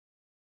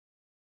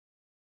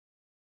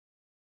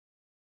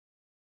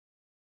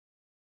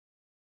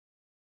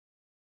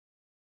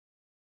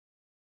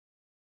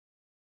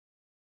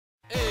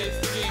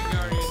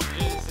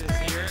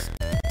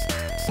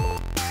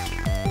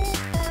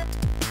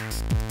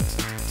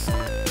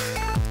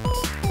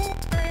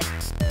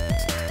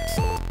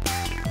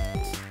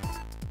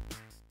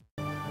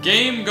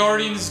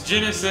GameGuardians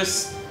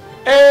Genesis.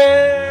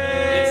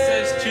 Hey! It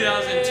says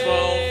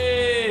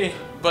 2012,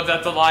 but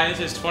that the line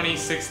says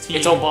 2016.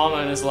 It's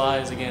Obama and his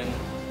lies again.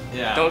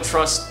 Yeah. Don't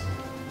trust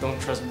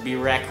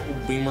B-Rack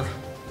Beamer.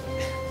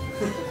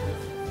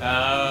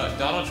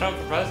 Donald Trump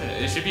for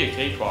president. It should be a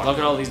cakewalk. Look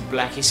at all these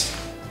blackies.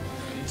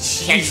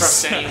 Can't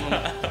trust any of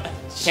them.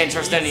 Can't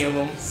trust any of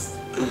them.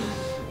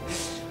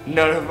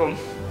 None of them.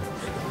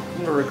 I'm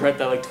gonna regret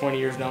that like 20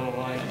 years down the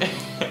line.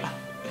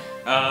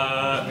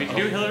 We can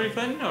do Hillary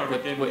Clinton, or we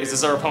can. Wait, is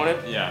this our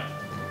opponent? Yeah.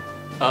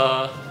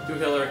 Do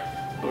Hillary.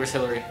 Where's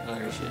Hillary? Oh,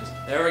 there she is.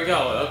 There we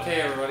go.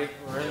 Okay, everybody.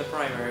 We're in the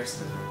primaries.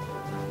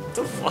 What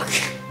the fuck?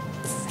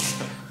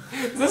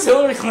 Is this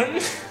Hillary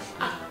Clinton?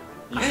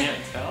 You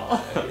can't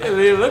tell.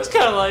 It looks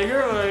kind of like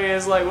her, but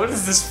it's like, what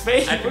is this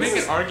fake? I can make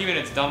an argument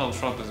it's Donald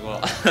Trump as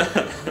well.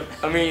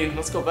 I mean,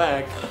 let's go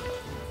back.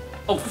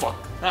 Oh fuck.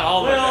 Not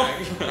all the way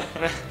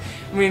back.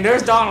 I mean,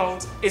 there's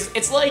Donald.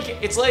 It's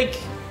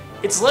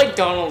like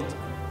Donald,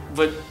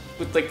 but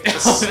with like a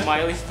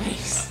smiley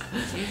face.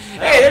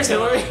 Hey, there's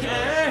Hillary.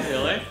 Yeah,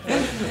 Hillary.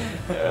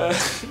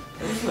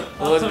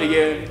 Well,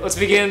 let's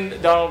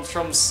begin Donald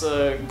Trump's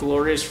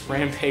glorious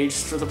rampage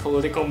through the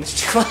political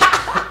mystery.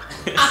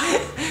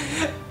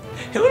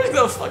 Hillary's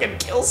gonna fucking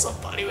kill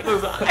somebody with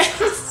those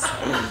eyes.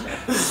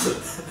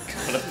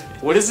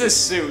 What is this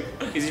suit?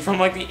 Is he from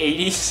like the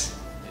 80s?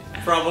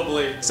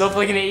 Probably. Stuff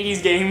like an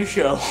 80s game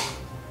show.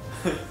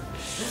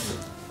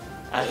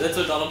 That's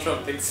what Donald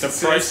Trump thinks. The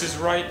price is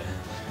right.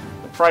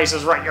 The price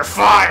is right, you're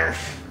fired!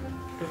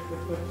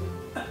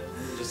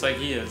 Just like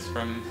he is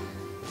from...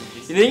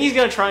 You think he's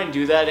gonna try and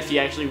do that if he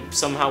actually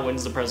somehow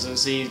wins the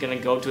presidency? He's gonna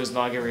go to his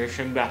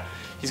inauguration and be like,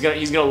 he's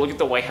gonna look at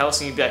the White House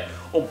and he'd be like,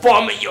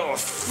 Obama, you're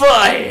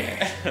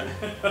fired!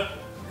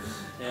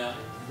 Yeah.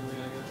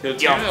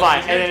 You're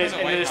fired!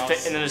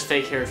 And then his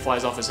fake hair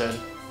flies off his head.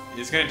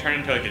 It's gonna turn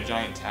into like a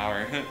giant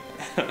tower.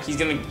 He's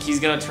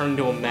gonna turn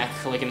into a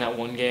mech like in that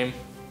one game.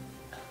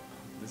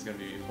 This is gonna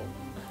be beautiful.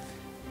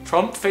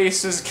 Trump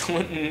faces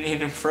Clinton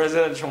in a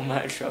presidential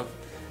matchup.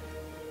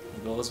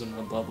 Blah, blah,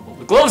 blah, blah.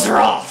 The gloves are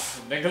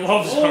off! The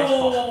gloves are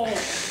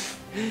off.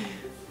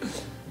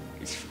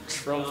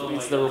 Trump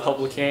leads the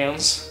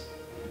Republicans.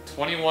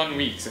 21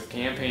 weeks of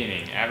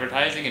campaigning,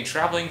 advertising, and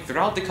traveling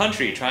throughout the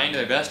country, trying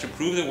their best to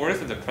prove the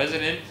worth of the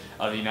President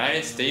of the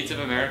United States of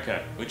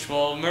America, which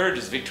will emerge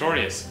as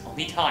victorious.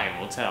 Only time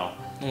will tell.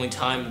 Only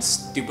time and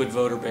stupid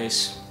voter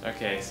base.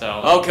 Okay,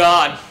 so... Oh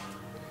god!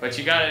 But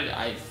you gotta...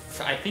 I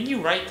think you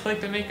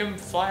right-click to make him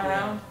fly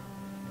around,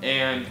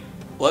 and...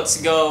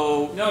 Let's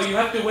go... No, you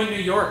have to win New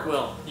York,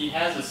 Will. He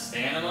has a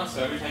stamina,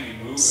 so every time you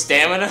move...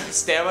 Stamina?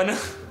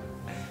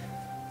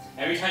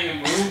 Every time you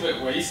move,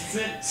 it wastes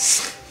it.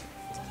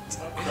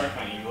 Correct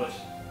my English.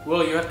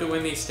 Will, you have to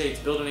win these states.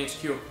 Build an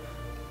HQ.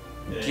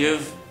 Yeah.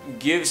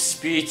 Give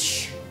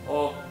speech.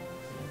 Oh.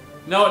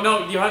 No,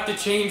 you have to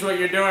change what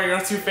you're doing or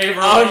else you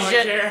favor Oh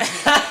shit!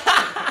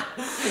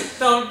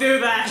 Don't do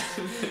that!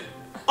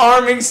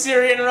 Arming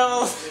Syrian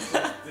rebels!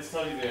 This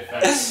tells you the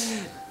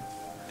effects.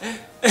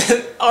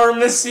 Arm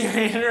the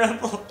Syrian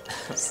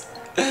rebels.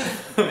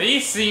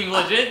 These seem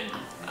legit.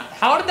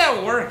 How did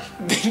that work?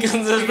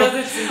 Because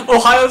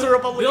Ohio's a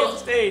Republican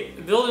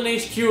state. Build an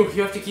HQ.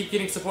 You have to keep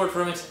getting support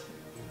from it.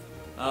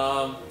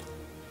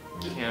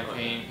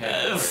 Campaign.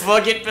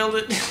 Fuck it, build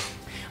it.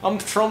 I'm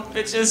Trump,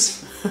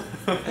 bitches.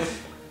 Where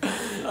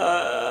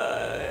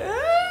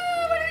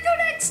do we go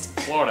next?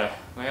 Florida.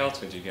 Where else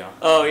would you go?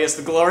 Oh yes,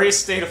 the glorious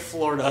state of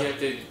Florida. You have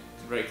to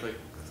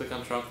click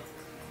on Trump,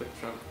 click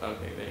Trump.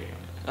 Okay, there you go.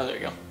 Oh, there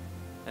you go.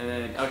 And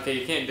then, okay,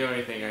 you can't do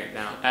anything right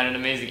now. At an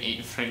amazing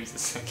 8 frames a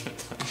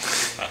second.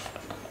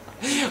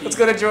 Let's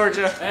go to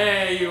Georgia.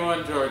 Hey, you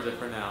won Georgia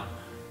for now.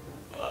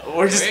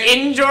 We're just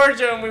in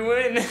Georgia and we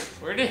win.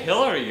 Where did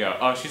Hillary go?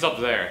 Oh, she's up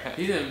there.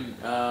 He's in,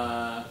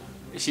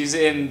 She's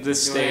in the New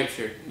state.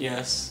 Hampshire.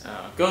 Yes.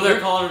 Go there,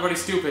 call everybody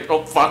stupid.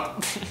 Oh,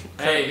 fuck.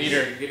 Hey,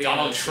 Leader,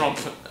 Donald Trump.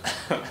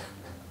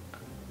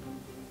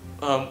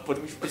 What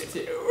do we supposed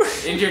to do?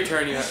 In your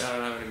turn, you have, I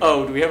don't have any more.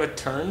 Oh, do we have a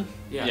turn?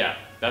 Yeah,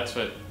 that's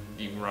what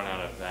you run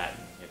out of that.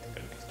 You have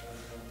to go next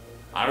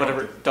turn.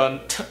 Whatever.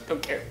 Done.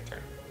 Don't care.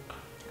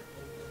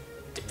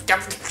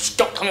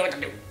 Don't tell me what to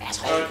do,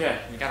 asshole. Okay.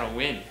 You gotta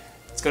win.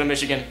 Let's go to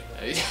Michigan.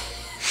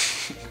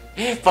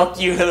 Fuck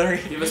you, Hillary.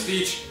 Give a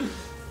speech.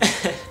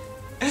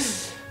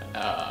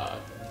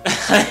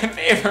 I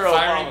favor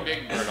Firing Obama.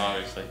 Big Bird,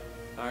 obviously.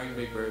 Firing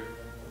Big Bird.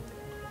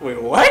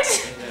 Wait, what?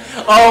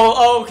 Yeah.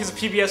 Oh, because of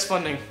PBS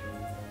funding.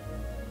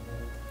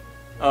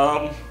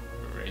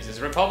 Raises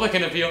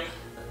Republican appeal.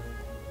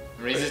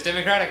 Raises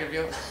Democratic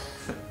appeal.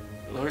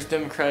 Lowers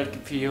Democratic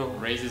appeal.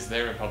 Raises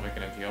their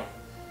Republican appeal.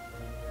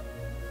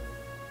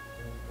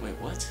 Wait,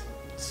 what?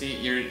 See,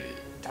 you're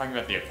talking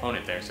about the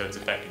opponent there, so it's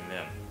affecting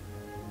them.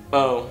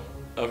 Oh,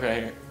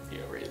 okay.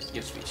 Yeah,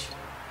 give speech.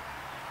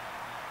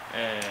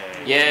 Hey.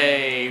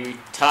 Yay, we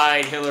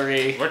tied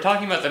Hillary. We're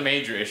talking about the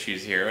major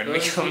issues here when we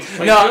come.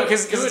 No,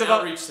 because it's about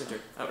Outreach Center.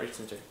 Outreach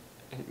Center.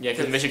 Yeah,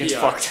 because Michigan's PR.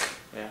 fucked.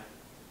 Yeah.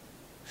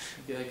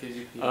 Yeah, that gives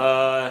you P.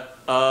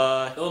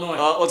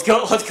 Illinois. Let's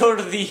go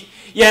to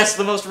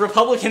the most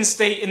Republican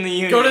state in the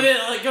union. Go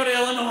to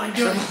Illinois.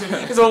 Do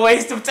it. It's a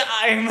waste of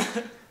time.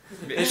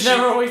 It's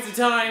never a waste of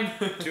time.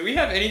 Do we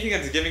have anything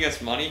that's giving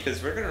us money?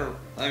 Because we're gonna.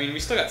 I mean, we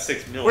still got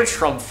 6 million. We're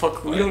Trump.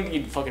 Fuck. We don't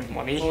need fucking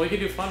money. Well, we could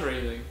do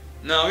fundraising.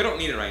 No, we don't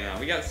need it right now.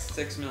 We got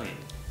 6 million.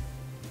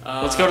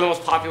 Let's go to the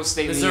most populous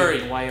state Missouri.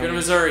 in the Wyoming. Go to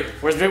Missouri.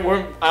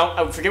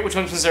 I forget which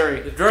one's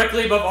Missouri.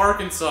 Directly above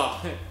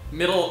Arkansas.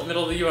 Middle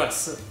of the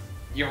U.S.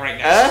 You're right,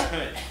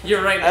 guys.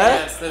 You're right.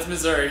 Yes, that's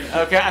Missouri.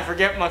 Okay, I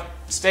forget my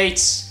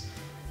states.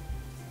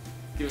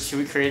 Should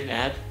we create an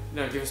ad?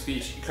 No, give a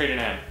speech. Create an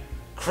ad.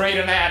 Create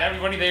an ad.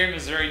 Everybody there in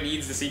Missouri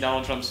needs to see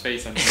Donald Trump's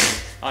face on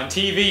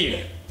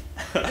TV.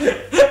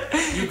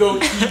 You go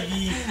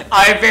TV.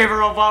 I favor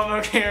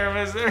Obamacare,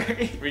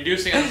 Missouri.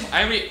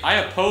 I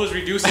oppose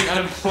reducing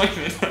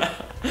unemployment.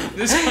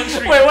 This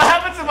country. Wait, what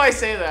happens if I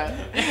say that?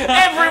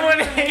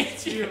 Everyone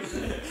hates you.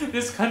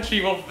 This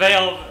country will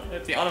fail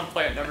if the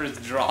unemployment numbers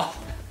drop.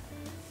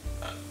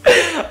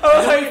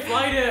 Oh,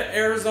 Fly to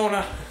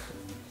Arizona.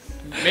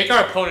 Make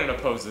our opponent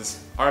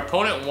opposes. Our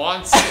opponent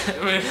wants.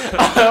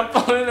 our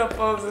opponent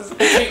opposes.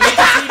 Make the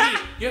TV.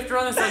 You have to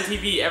run this on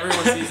TV.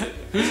 Everyone sees it.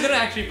 Who's gonna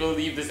actually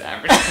believe this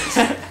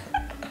advertisement?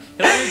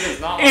 Hillary does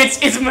not.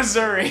 It's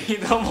Missouri.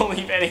 Don't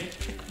believe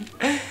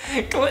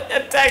anything.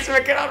 Clinton tax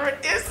record on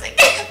reducing.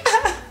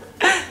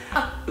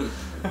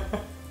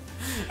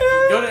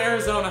 Go to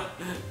Arizona.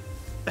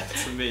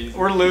 That's amazing.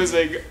 We're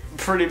losing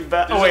pretty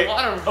bad.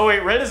 There's Oh wait,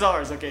 red is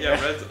ours. Okay.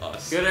 Yeah, red's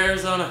us. Go to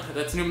Arizona.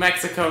 That's New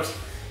Mexico.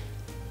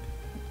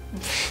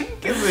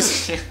 Give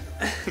this shit.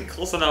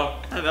 Close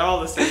enough. They're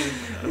all the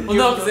same. Well,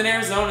 no, because in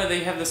Arizona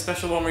they have the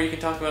special one where you can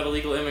talk about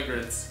illegal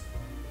immigrants.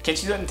 Can't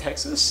you do that in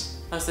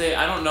Texas? I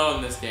don't know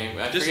in this game.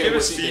 I Just forget give a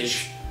what speech.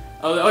 state.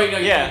 Oh, no, you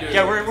can't do it.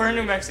 Yeah, we're in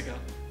New Mexico.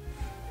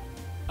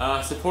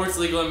 Supports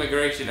legal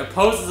immigration.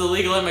 Opposes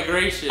illegal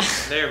immigration.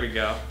 There we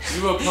go.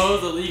 You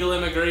oppose illegal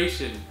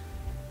immigration.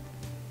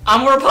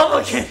 I'm a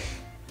Republican.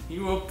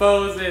 You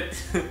oppose it.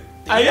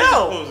 I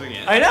know. Opposing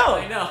it. I know.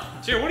 I know.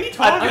 Dude, what are you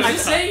talking I'm about?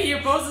 just saying he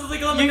opposes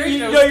legal You, immigration.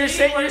 you, no, you're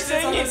saying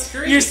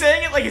it. you're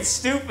saying it like it's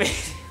stupid.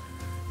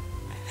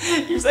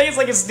 You're saying it's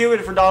like it's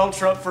stupid for Donald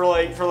Trump for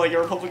like a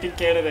Republican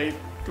candidate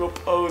to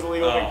oppose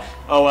illegal immigration.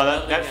 Oh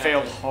wow, that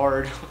failed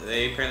hard.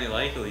 They apparently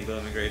like illegal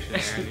immigration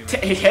there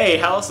anyway. Hey,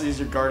 how else is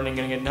your gardening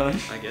gonna get done?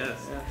 I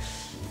guess. Yeah.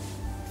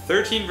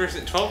 13%,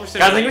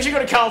 12%. I think we should go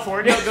to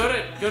California. No,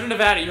 go to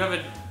Nevada. You have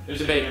a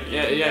debate.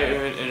 Yeah.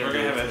 We're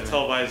gonna have a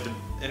televised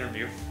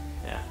interview.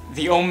 Yeah.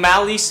 The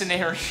O'Malley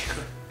scenario.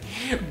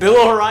 Bill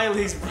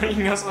O'Reilly's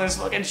bringing us on his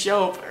fucking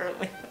show,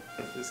 apparently.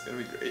 This is gonna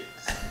be great.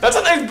 That's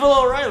what name's Bill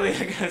O'Reilly,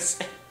 I gotta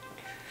say.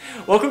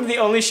 Welcome to the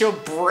only show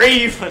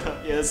brave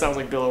enough. Yeah, that sounds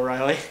like Bill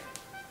O'Reilly.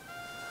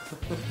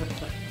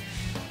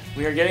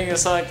 We are getting a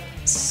sock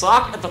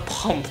at the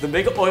pump. The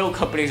big oil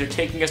companies are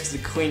taking us to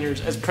the cleaners.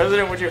 As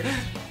president, would you?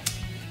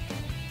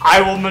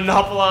 I will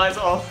monopolize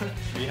all.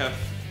 We have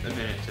a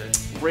minute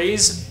to.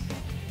 Raise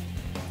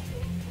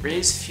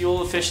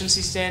fuel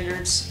efficiency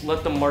standards.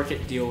 Let the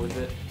market deal with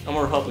it. I'm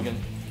a Republican.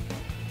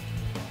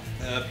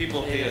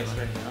 People hate us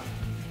right now.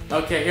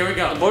 Okay, here we The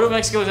go. border of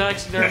Mexico is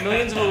actually there are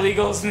millions of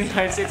illegals in the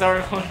United States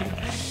already.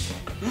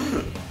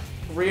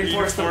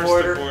 Reinforce the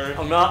border.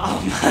 I'm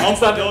not.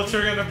 Also, don't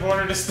trigger the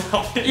border to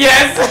stop it.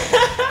 Yes.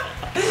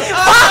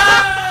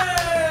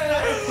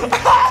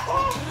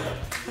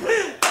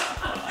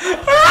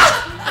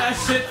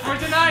 That's it for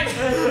tonight.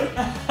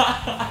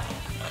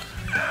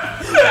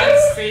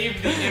 That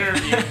saved the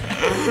interview.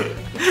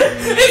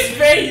 His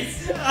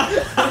face.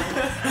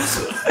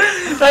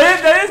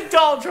 That is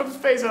Donald Trump's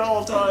face at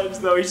all times,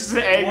 though. He's just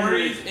angry.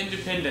 Warriors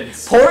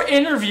independence. Poor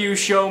interview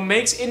show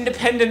makes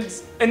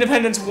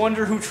independents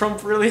wonder who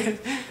Trump really is.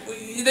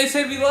 They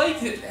said we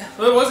liked it.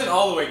 Well, it wasn't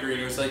all the way green.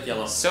 It was like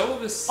yellow. So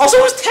was. Also,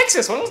 it was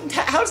Texas.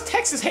 How does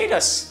Texas hate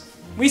us?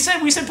 We said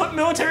put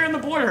military on the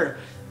border.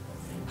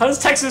 How does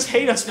Texas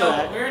hate us for No,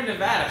 that? we're in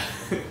Nevada.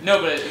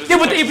 No, but it was. Yeah,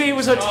 but it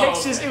was a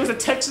Texas. okay. It was a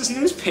Texas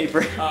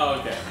newspaper. Oh,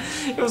 okay.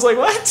 It was like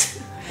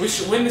what? We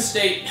should win the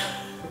state.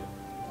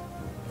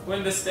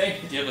 Win the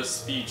state. Give a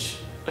speech.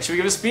 Should we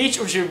give a speech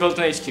or should we build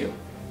an HQ?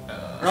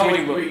 No, we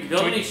do- we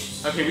build any.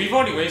 Okay, we've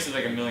already wasted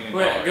like $1 million.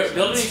 Wait,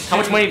 build any. How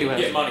much money do you have?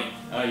 Get money.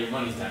 Your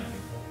money's time.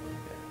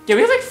 Yeah,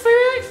 we have like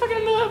fucking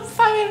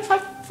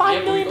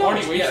 $5 million.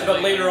 Yeah,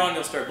 but later on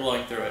you'll start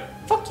blowing through it.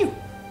 Fuck you.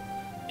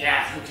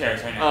 Yeah, who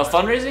cares right now?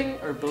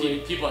 Fundraising or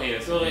building? People hate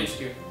us. Build an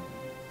HQ.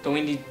 Don't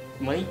we need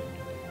money?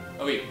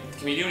 Oh wait,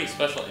 can we do any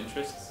special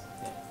interests?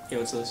 Yeah,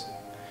 what's this?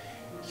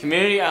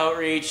 Community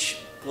outreach,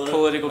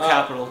 political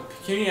capital.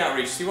 Community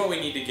outreach. See what we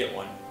need to get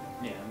one.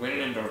 Yeah, win an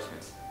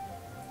endorsements.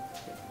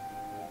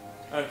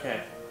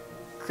 Okay.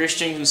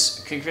 Christian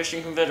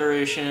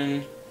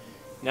Confederation,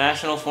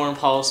 National Foreign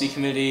Policy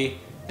Committee,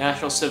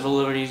 National Civil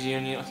Liberties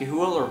Union. Okay,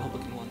 who are the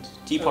Republican ones?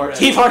 Tea Party. red.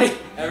 Tea Party.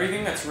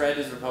 Everything that's red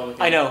is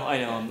Republican. I know.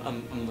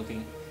 I'm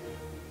looking.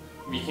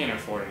 We can't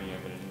afford any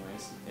of it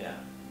anyways. Yeah.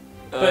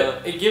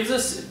 But it gives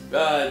us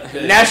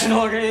the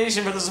National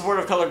Organization for the Support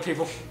of Colored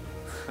People.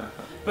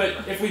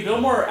 But if we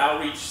build more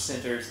outreach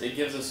centers, it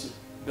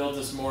builds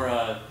us more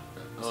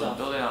stuff.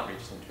 Build an outreach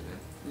center then.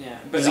 Yeah.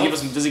 But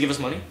Does he give us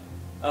money?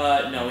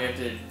 No, we have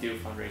to do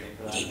fundraising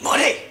for that. Need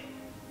money.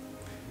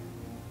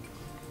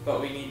 But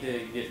we need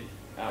to get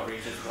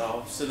outreach as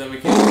well, so that we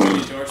can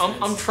do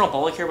endorsements. I'm Trump.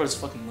 All I care about is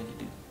fucking money,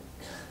 dude.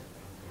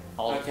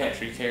 All the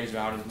country cares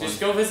about is money. Just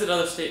go visit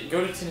other states.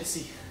 Go to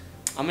Tennessee.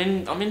 I'm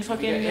in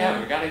fucking. We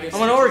gotta get.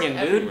 I'm in Oregon,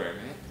 dude. Everywhere,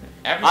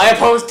 man. I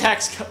oppose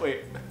tax cut. Wait.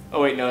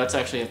 Oh wait, no, that's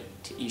actually a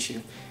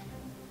issue.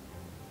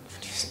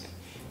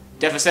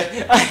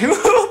 Deficit. I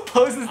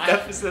oppose the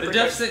deficit. The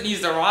deficit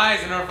needs to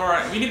rise in order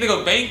for we need to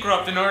go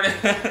bankrupt in order.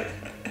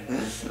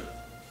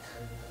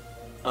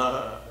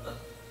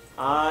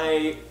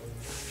 I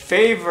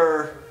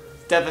favor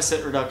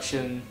deficit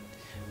reduction.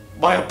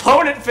 My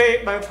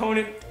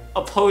opponent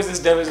opposes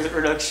deficit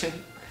reduction.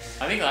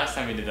 I think last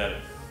time we did that,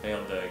 it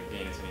failed to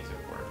gain us any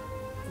support.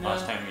 No.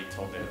 Last time we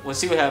told it. Let's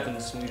see what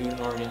happens when we do it in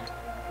Oregon.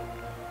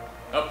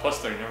 Oh,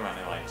 +30. Never mind.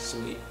 I lied.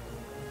 Sweet.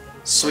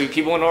 Sweet.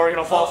 People in Oregon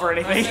will fall for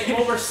anything.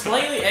 Well, we're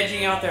slightly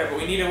edging out there, but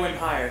we need to win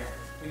higher.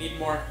 We need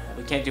more.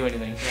 We can't do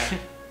anything. Yeah.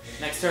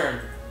 Next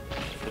turn.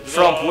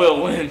 Trump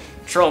will win.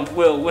 Trump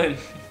will win.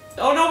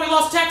 Oh no, we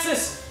lost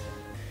Texas!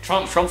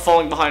 Trump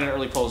falling behind in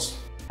early polls.